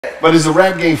But is the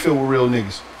rap game filled with real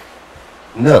niggas?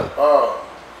 No.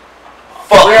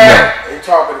 Fuck no. They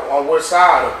talking on what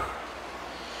side of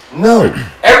it? No.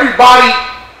 Everybody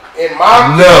in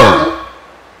my no.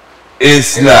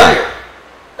 It's not. Real.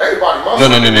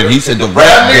 Everybody, no. He said the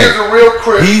rap game. Niggas a real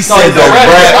crib. He said the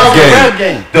rap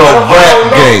game. The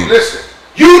rap game. Listen.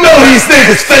 You know these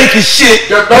niggas fake as shit.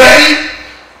 The baby,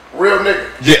 real nigga.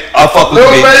 Yeah, I fuck with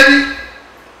Lil Baby,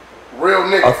 real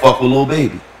nigga. I fuck with Lil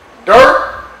Baby. Dirt,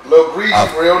 Lil Greasy,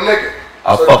 real nigga.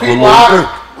 I so fuck the with people Lil Dirt.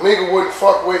 Nigga wouldn't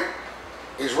fuck with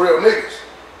is real niggas.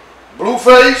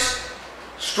 Blueface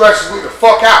stresses me the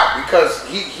fuck out because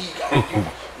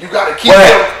you gotta keep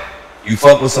him. You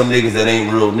fuck with some niggas that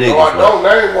ain't real niggas. No, I don't.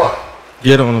 Name one.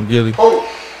 Get on him, Gillie. Who?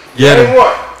 Get name him.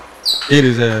 one. Get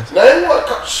his ass. Name one.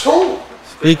 Who?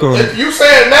 Speak on If it. you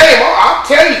say a name, I'll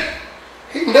tell you.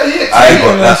 He'll tell you. I'm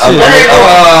gonna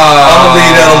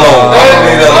leave that alone.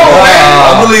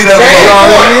 I'm gonna leave that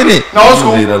alone. No, it's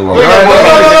cool. No.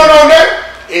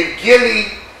 If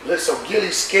Gillie, listen,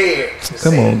 Gillie scared to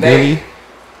Come say on, the name Gillie.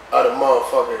 of the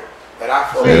motherfucker that I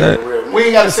feel like is real. We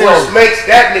ain't gotta say what makes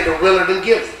that nigga realer than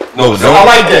Gillie. No, don't. I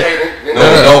like that.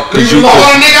 No, cause you call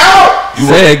a nigga out.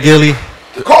 Say it, Gillie.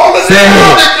 Call a nigga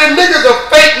out. If the nigga's a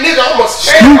fake nigga, I'ma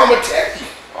tell you.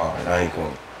 Alright, I ain't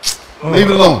going. Leave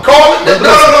it alone. Call it.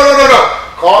 No.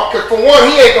 Call, cause for one,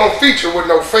 he ain't gonna feature with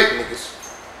no fake niggas.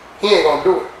 He ain't gonna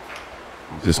do it.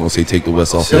 Just gonna say take the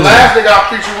West off. The last nigga I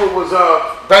featured with was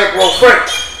Bankroll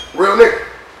Frank, real nigga.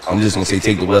 I'm just gonna say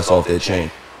take the West off that chain.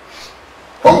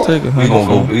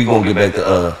 We gonna get back to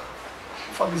What the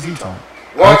fuck is he talking?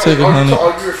 I'll take a hundred.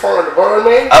 Are you referring to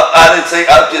Birdman? I didn't say.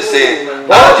 I just said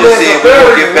we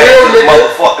gonna get back to the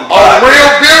motherfucking body. A real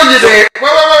billionaire.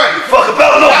 Wait. You fuck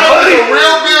about no money. A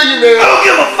real billionaire. I don't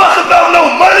give a fuck about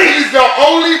no money. He's the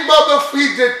only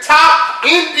he's the top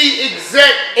indie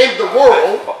exec in the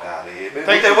world. Fuck out of here, man.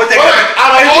 What they got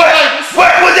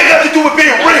to do with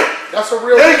being real? That's a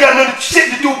real. They ain't got nothing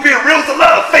shit to do with being real. There's a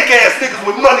lot of fake ass niggas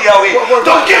with money out here.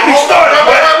 Don't get me started,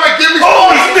 man. Give me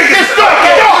all these niggas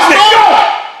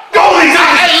all these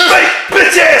niggas fake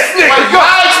bitch ass niggas.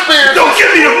 My experience. Don't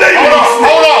give me them names.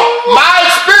 Hold on. My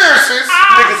experiences.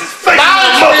 Niggas is fake.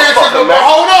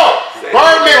 Hold on.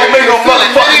 Birdman don't make no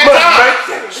motherfucking money, man.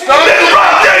 Nigga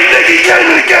Rob Day, nigga, he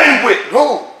came in the game with.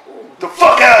 Who? The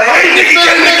fuck out of here. Hey, nigga, he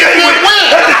came in the game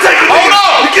with. Had to take a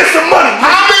nigga to get some money.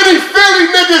 How many Philly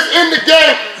niggas in the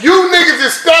game? You niggas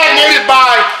is stagnated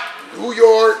by New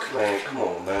York. Man, come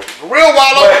on, man. Real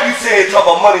Wallow. You saying talk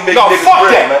about money making niggas fuck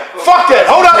real, that. man. Fuck that.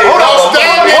 Hold up.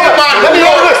 Stagnated by Let me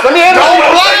handle this. Don't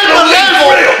blame the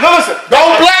label. No, listen.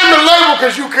 Don't blame the label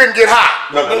because you couldn't get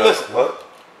hot. No, listen. What?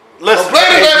 Listen. Blame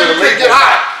the label you couldn't get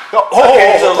hot.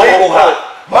 Hold.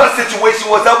 My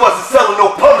situation was I wasn't selling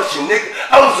no publishing, nigga.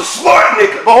 I was a smart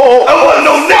nigga. I wasn't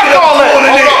no nigga that was on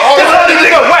a nigga.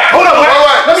 Hold on.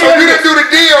 So you didn't do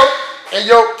the deal and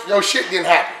your shit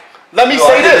didn't happen. Let me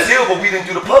say this. Deal, but we didn't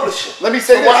do the publishing. Let me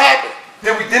say this. What happened?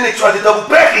 Then they tried to double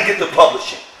back and get the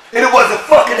publishing. And it wasn't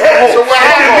fucking happening. So what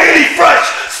happened? And then Manny Fresh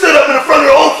stood up in the front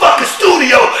of the whole fucking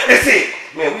studio and said,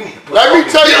 man, we need to put Let me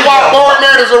tell you why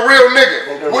Birdman is a real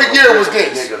nigga. What year was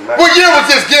this? What year was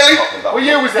this, Gillie? What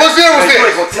year was that? What year was You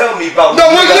ain't this? gonna tell me about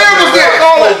No, what year was this?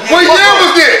 What year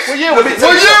was this? What year was this?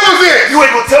 What year was this? You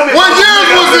ain't gonna tell me What year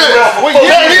was this?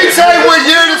 Can he tell you what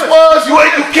year this was? You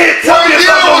can't tell me What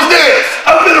year about was this?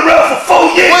 I've been around for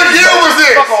 4 years. What year was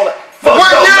this? Fuck all that.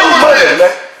 What year was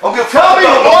this? I'm gonna Tell me,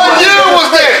 what year was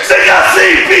this? Think I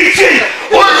seen BG.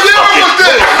 What year was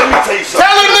this? Let me tell you something.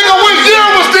 Tell a nigga what year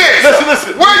was this?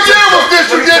 Listen. What year was this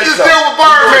you did this deal with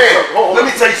Birdman? Let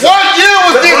me tell you something. What year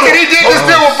was this that he did this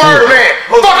deal with Birdman?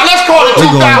 Fuck, let's call it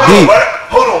 2000.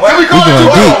 Hold on, Can we call it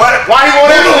 2000? Why he won't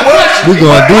answer the question? We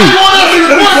going deep. Why he won't answer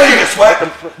the Let me tell you question? this, Wack.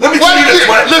 Let me tell you this,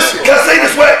 Wack. Listen. Can I say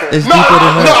this, Wack? It's No, deeper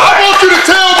than no, that. I want you to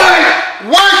tell me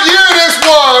what year this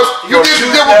was you did the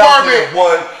deal with Birdman.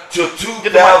 2001 to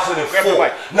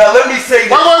 2004. Now let me say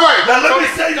this. Wait. Now let me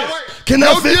say this.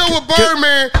 Your deal with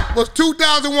Birdman was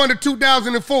 2001 to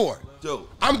 2004.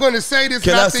 I'm going to say this,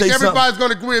 and I think everybody's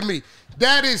going to agree with me.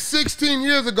 That is 16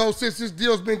 years ago since this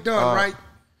deal's been done, right?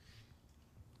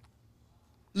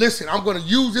 Listen, I'm going to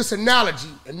use this analogy,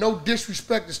 and no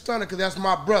disrespect to Stunner, because that's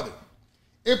my brother.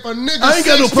 If a nigga I ain't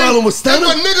got no problem with Stunner.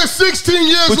 If a nigga 16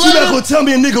 years But later, you're not going to tell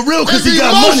me a nigga real because he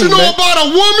got money, man. emotional about a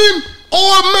woman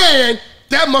or a man,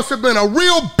 that must have been a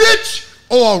real bitch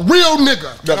or a real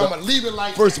nigga. And I'm going to leave it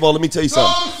like First of all, let me tell you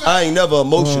something. I ain't never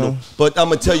emotional, but I'm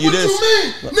going to tell you this. What you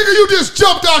mean? Nigga, you just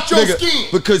jumped out your skin.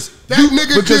 Because that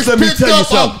nigga just let me picked tell you up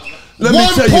something. Let me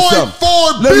tell you something.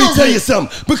 Let me tell you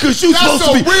something. Because you supposed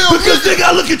to be. Because nigga,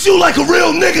 I look at you like a real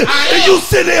nigga, and you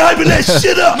sitting there hyping that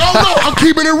shit up. No, I'm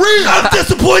keeping it real. I'm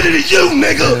disappointed in you,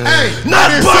 nigga. Hey, not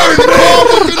Birdman.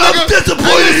 I'm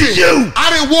disappointed in you.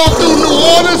 I didn't walk through New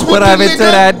Orleans with what happened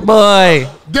to that boy?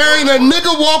 There ain't a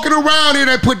nigga walking around here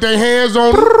that put their hands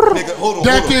on him. Nigga, hold on.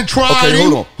 That can try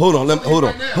him. Hold on.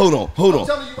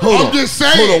 I'm just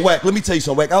saying. Hold on, Wack. Let me tell you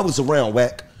something, Wack. I was around,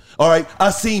 Wack. All right, I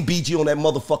seen BG on that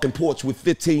motherfucking porch with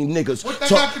 15 niggas. What that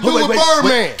got to do with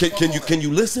Birdman? Can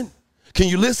you listen? Can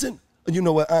you listen? You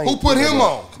know what? I ain't. Who put him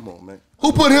on? Come on, man.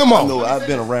 Who put him on? I know. I've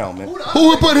been around, man.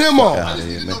 Who put him on?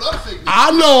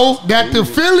 I know that the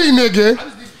Philly nigga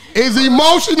is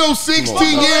emotional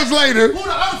 16 years later.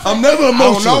 I'm never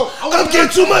emotional. I'm getting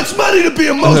too much money to be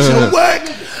emotional, Wack.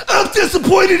 I'm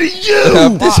disappointed in you.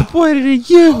 I'm disappointed in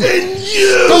you. In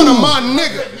you. Son of my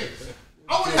nigga.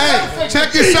 Hey,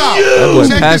 check this out.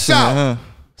 Check this out.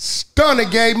 Stunner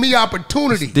gave me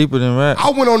opportunity. It's deeper than rap. I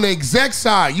went on the exec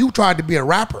side. You tried to be a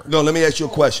rapper. No, let me ask you a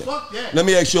question. Let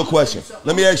me ask you a question. A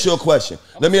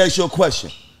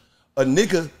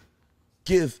nigga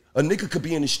could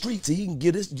be in the streets and he can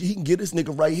get this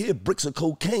nigga right here bricks of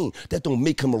cocaine. That don't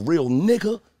make him a real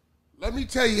nigga. Let me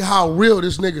tell you how real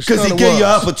this nigga Stunner was. Because he gave you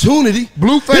opportunity.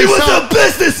 Blueface he was a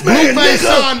businessman,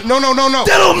 nigga. No.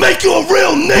 That don't make you a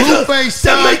real nigga.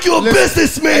 That make you a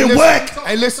businessman, Wack.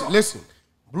 Hey, listen.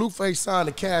 Blueface signed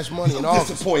the Cash Money in August.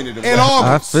 Disappointed in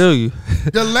August. I feel you.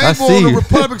 The label on the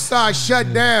Republic side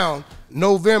shut down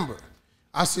November.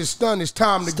 I said, Stun, it's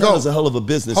time to go. Stunner's a hell of a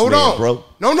businessman, bro.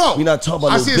 No. We're not talking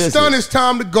about no business. I said, Stun, it's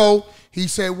time to go. He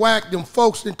said, Wack, them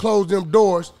folks done close them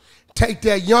doors. Take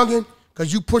that youngin',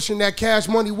 because you pushing that Cash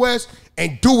Money West,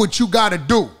 and do what you got to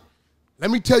do. Let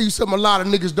me tell you something a lot of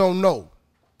niggas don't know.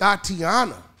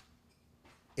 Tatiana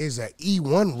is an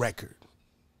E1 record.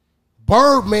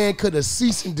 Birdman could have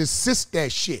ceased and desist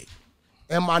that shit.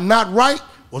 Am I not right?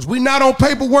 Was we not on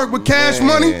paperwork with Cash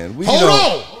Money? Hold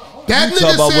on. That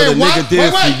nigga said, what a nigga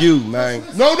did for you, man.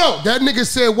 No. That nigga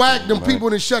said, Wack, them people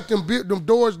that shut them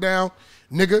doors down,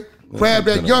 nigga, grab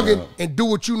that youngin' and do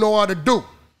what you know how to do.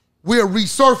 We'll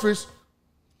resurface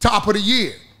top of the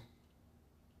year.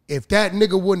 If that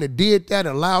nigga wouldn't have did that,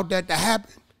 allowed that to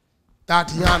happen,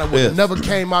 Tatiana would have never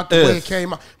came out the way it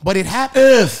came out. But it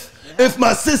happened. If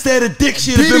my sister had a dick,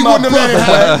 she'd have been my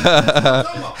brother.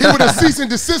 He would have ceased and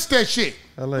desist that shit.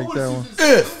 I like that one.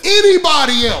 If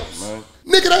anybody else,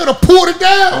 nigga, they would have pulled it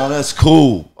down. Oh, that's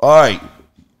cool. All right.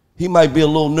 He might be a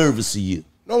little nervous of you.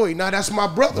 No, he not. That's my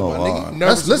brother, my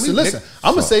nigga. Listen.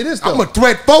 I'm going to say this, though. I'm a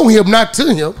threat for him, not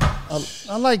to him.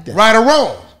 I like that. Right or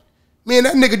wrong. Man,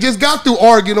 that nigga just got through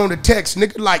arguing on the text,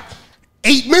 nigga, like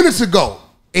 8 minutes ago.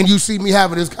 And you see me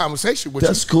having this conversation with you.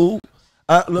 That's cool.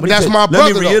 But that's my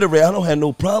brother. Let me reiterate, I don't have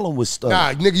no problem with Stunner.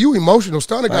 Nah, nigga, you emotional.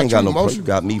 Stunner got you emotional. You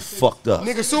got me fucked up.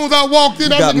 Nigga, as soon as I walked in,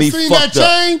 that nigga seen that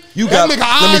chain. That nigga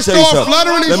eyes start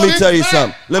fluttering and shit.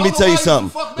 Let me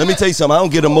tell you something. I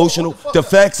don't get emotional. The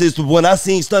fact is, when I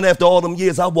seen Stunner after all them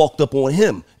years, I walked up on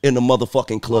him in the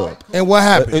motherfucking club. And what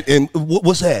happened? And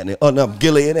what's happening? No,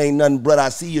 Gillie, it ain't nothing, brother. I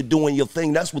see you doing your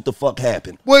thing. That's what the fuck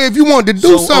happened. Well, if you wanted to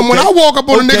do something, when I walk up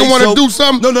on a nigga want to do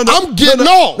something, I'm getting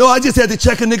off. No, I just had to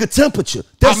check a nigga temperature.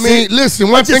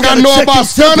 Listen, one thing I know about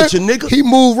Stunner, he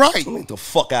move right. Get the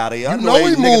fuck out of here. I know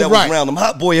he nigga that was around him.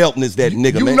 Hot Boy Elton is that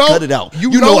nigga, man. Cut it out. You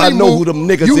know I know who them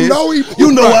niggas is.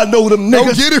 You know I know them niggas.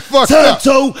 Don't get it fucked up.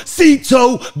 Tonto,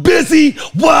 Cito, Busy,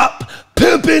 Wop,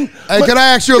 Pimpin'. Hey, can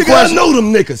I ask you a question? I know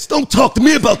them niggas. Don't talk to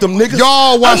me about them niggas.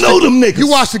 Y'all watch I know them niggas. You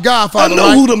watch The Godfather, I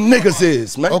know who them niggas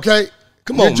is, man. Okay.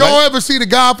 Come on, Did y'all ever see The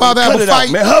Godfather have a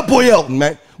fight? Man, Hot Boy Elton,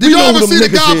 man. Did y'all ever see The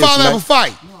Godfather have a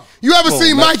fight? You ever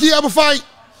seen Mikey have a fight?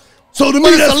 So to me,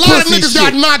 that's a lot of niggas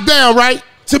got knocked down, right?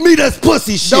 To me, that's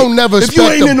pussy shit. Don't never expect if you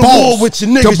ain't in the war with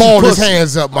your niggas, to ball his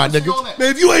hands up, my nigga.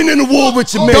 Man, if you ain't in the war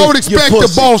with your man, don't expect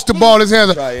the boss to ball his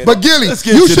hands up. But Gillie,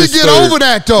 you should get over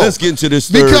that though. Let's get into this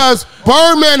because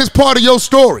Birdman is part of your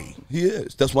story. He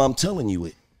is. That's why I'm telling you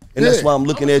it. And that's why I'm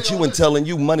looking at you and telling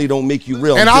you money don't make you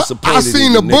real. And I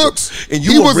seen the books. And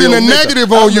he was in the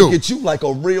negative on you. I look at you like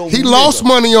a real He lost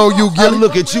money on you, Gillie. I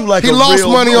look at you like a real He lost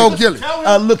money on Gillie.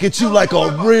 I look at you like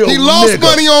a real He lost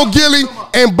money on Gillie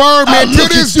and Birdman to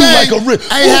this day ain't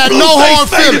had no hard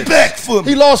feelings.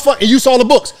 He lost and you saw the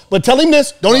books. But tell him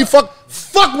this, don't even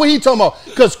fuck what he talking about.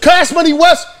 Because Cash Money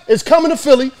West is coming to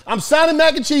Philly. I'm signing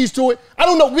mac and cheese to it. I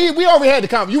don't know. We already had the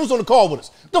conversation. You was on the call with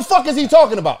us. The fuck is he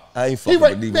talking about? I ain't fucking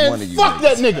with neither one of you. Fuck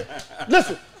that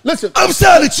nigga. Listen. I'm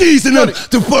signing cheese and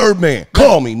to Birdman.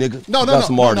 Call me, nigga. No.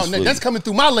 That's coming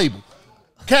through my label.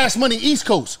 Cash Money East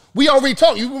Coast. We already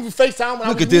talked. You remember FaceTime when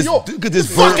I was in New York. Look at this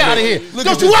Fuck Birdman. out of here. Look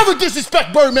Don't at you this. ever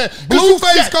disrespect Birdman.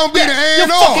 Blueface gonna be the A&R.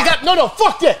 No,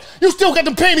 fuck that. You still got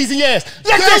them panties in your ass.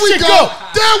 Let There that we shit go. go.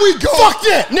 There we go. Fuck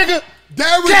that, nigga.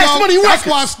 There we Cash go. Money That's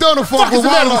Records. why Stunner fuck Fuck is with the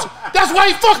matter with Wallow. you? That's why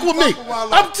he fuck with me. Fuck with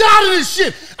Wallow. I'm tired of this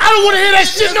shit. I don't want to hear that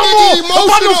shit That no nigga more.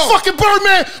 About no emotional. fucking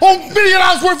Birdman on $1 million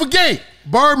worth of game.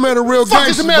 Birdman a real Fuck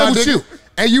is gangster, the matter my with nigga. you?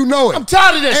 And you know it. I'm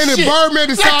tired of that and shit. if Birdman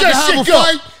Let decides that to have shit a go.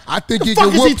 fight, I think he The fuck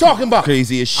can is whoop he talking about?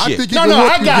 Crazy as I shit. think he No, can no,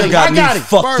 whoop I got you. it. got I me got it.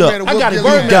 fucked Birdman up. I got it. will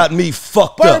whoop You your got me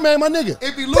fucked up. Birdman, my nigga.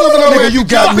 If he losing on Nigga, you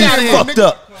got me Fuck outta here, fucked nigga.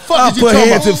 up. Fuck I'll is you put talking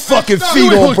hands about? and fucking You feet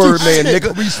ain't on gonna do Birdman, shit. nigga.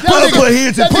 That I'll nigga- put hands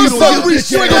and that feet nigga on fucking you.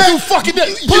 respect. You ain't gonna do fucking that.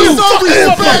 Put some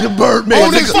respect Birdman,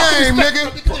 on his nigga. name, nigga.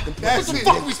 Put some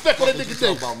fucking respect on that nigga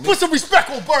name. Put some respect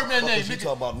on Birdman name,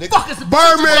 nigga. Fuck is the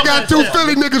Birdman got two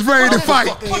Philly niggas ready to fight.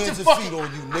 Put your Hands and fucking feet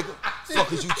on you, nigga.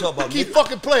 Fuck is you talking about, keep nigga?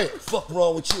 fucking playing. Fuck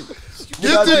wrong with you?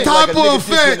 This the type of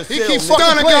effect He keep fucking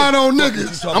Stunner playing. got on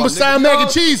niggas. I'm gonna sign mac and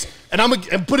cheese, and I'm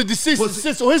gonna put a desist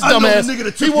on his dumb ass.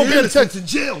 He won't be able to touch. in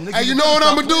jail, nigga. Hey, you know what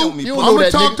I'm gonna do? You I'm don't know gonna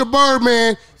that, talk nigga. to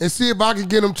Birdman and see if I can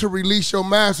get him to release your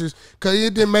masters, cause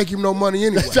it didn't make him no money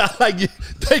anyway. I like you.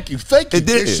 Thank you. Thank you. It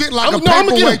did. It's shit like I'm a gonna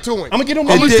paperweight get him. to him. I'm gonna get him.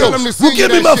 I'ma It tell did. him to Well, send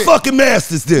give you me that my shit. fucking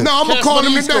masters then. No, I'm gonna Cash call him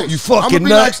Money East today. Coast. You fucking I'm gonna be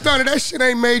nut. like, Stunner, that shit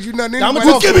ain't made you nothing. I'ma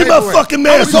anyway. talk Give to me my Paperweight. fucking I'm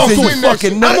masters gonna then, talk you to him.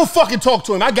 fucking I'm nut. gonna fucking talk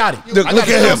to him. I got it. Look at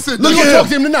him. sit Look down. at Talk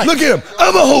to him tonight. Look at him.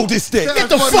 I'ma hold this thing. Get Get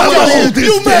the I'ma fuck out hold of here. this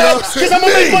You thing. mad? Because I'm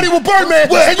gonna make Me. money with Birdman,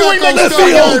 What? and you ain't making Let me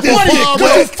fucking hold this money. ball,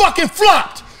 Because you man. fucking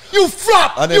flopped. You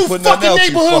flopped. I didn't You put nothing fucking else, you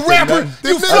neighborhood fucking rapper. nut.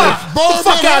 You This flopped. nigga The fuck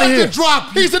Birdman out of had here. to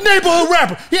drop you. He's a neighborhood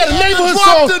rapper. He had a He had to neighborhood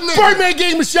drop song. the nigga. Birdman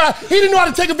gave him a shot. He didn't know how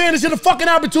to take advantage of the fucking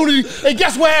opportunity. And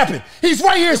guess what happened? He's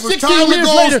right here was 16 time to years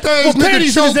go on later stage, with nigga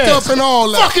panties in his choked ass. up and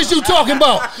all that. Fuck is you talking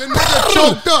about? The nigga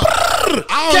choked up. I don't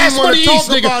Cash even want Money to East,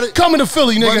 talk about nigga. it. Coming to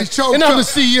Philly, But he nigga. choked And I'm the up.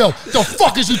 CEO. The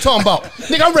fuck is you talking about?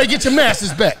 Nigga, I'm ready to get your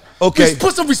masters back. Okay.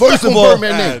 Put some respect First on of all,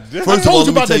 Birdman name. I First of told all, you let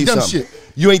me about tell that you dumb something. shit.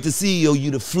 You ain't the CEO, you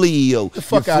the fleo. The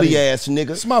fuck you outta flea here. ass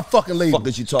nigga. It's my fucking label. Fuck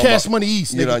is you talking Cash about? Money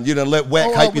East, nigga. You done let Wack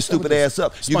Oh, hype your what's up stupid with this? ass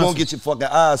up. You Sponsor. gonna get your fucking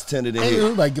eyes tinted in Ain't here.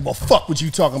 nobody give a fuck what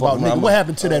you talking about, my nigga. mama. What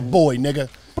happened to that boy, nigga?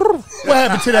 What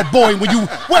happened to that boy when you?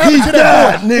 What happened He to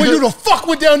that died, boy when nigga. you the fuck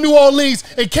went down New Orleans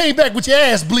and came back with your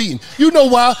ass bleeding? You know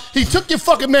why? He took your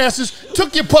fucking masters,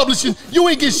 took your publishing. You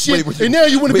ain't get shit, and now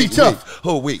you want to be tough.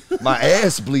 Oh wait, my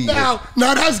ass bleeding. Now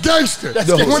that's gangster. That's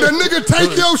When gangster. a nigga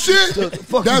take your shit,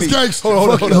 Fuck that's you mean. gangster. Hold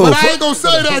on. But I ain't gonna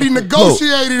say that. He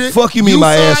negotiated it. Fuck you mean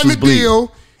my ass signed was the bleeding.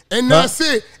 deal, and that's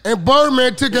it. And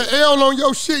Birdman took an L on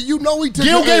your shit. You know he took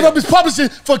Gil an gave L. up his publishing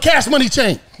for Cash Money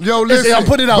chain. Yo, listen. I'll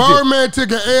put it out there. Birdman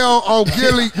took an L on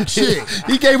Gillie shit.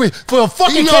 He gave it for a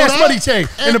fucking You know Cash that? Money chain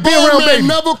and, And a be around Birdman baby.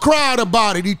 never cried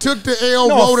about it. He took the L,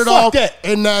 No, wrote it fuck off, that.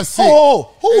 and that's it. Oh,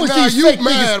 who And was now these you fake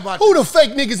mad niggas? about Who the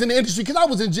fake niggas in the industry? Because I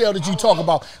was in jail that you talk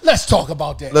about. Let's talk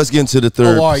about that. Let's get into the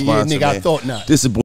third Oh, yeah, sponsor, nigga, I man. thought not. This is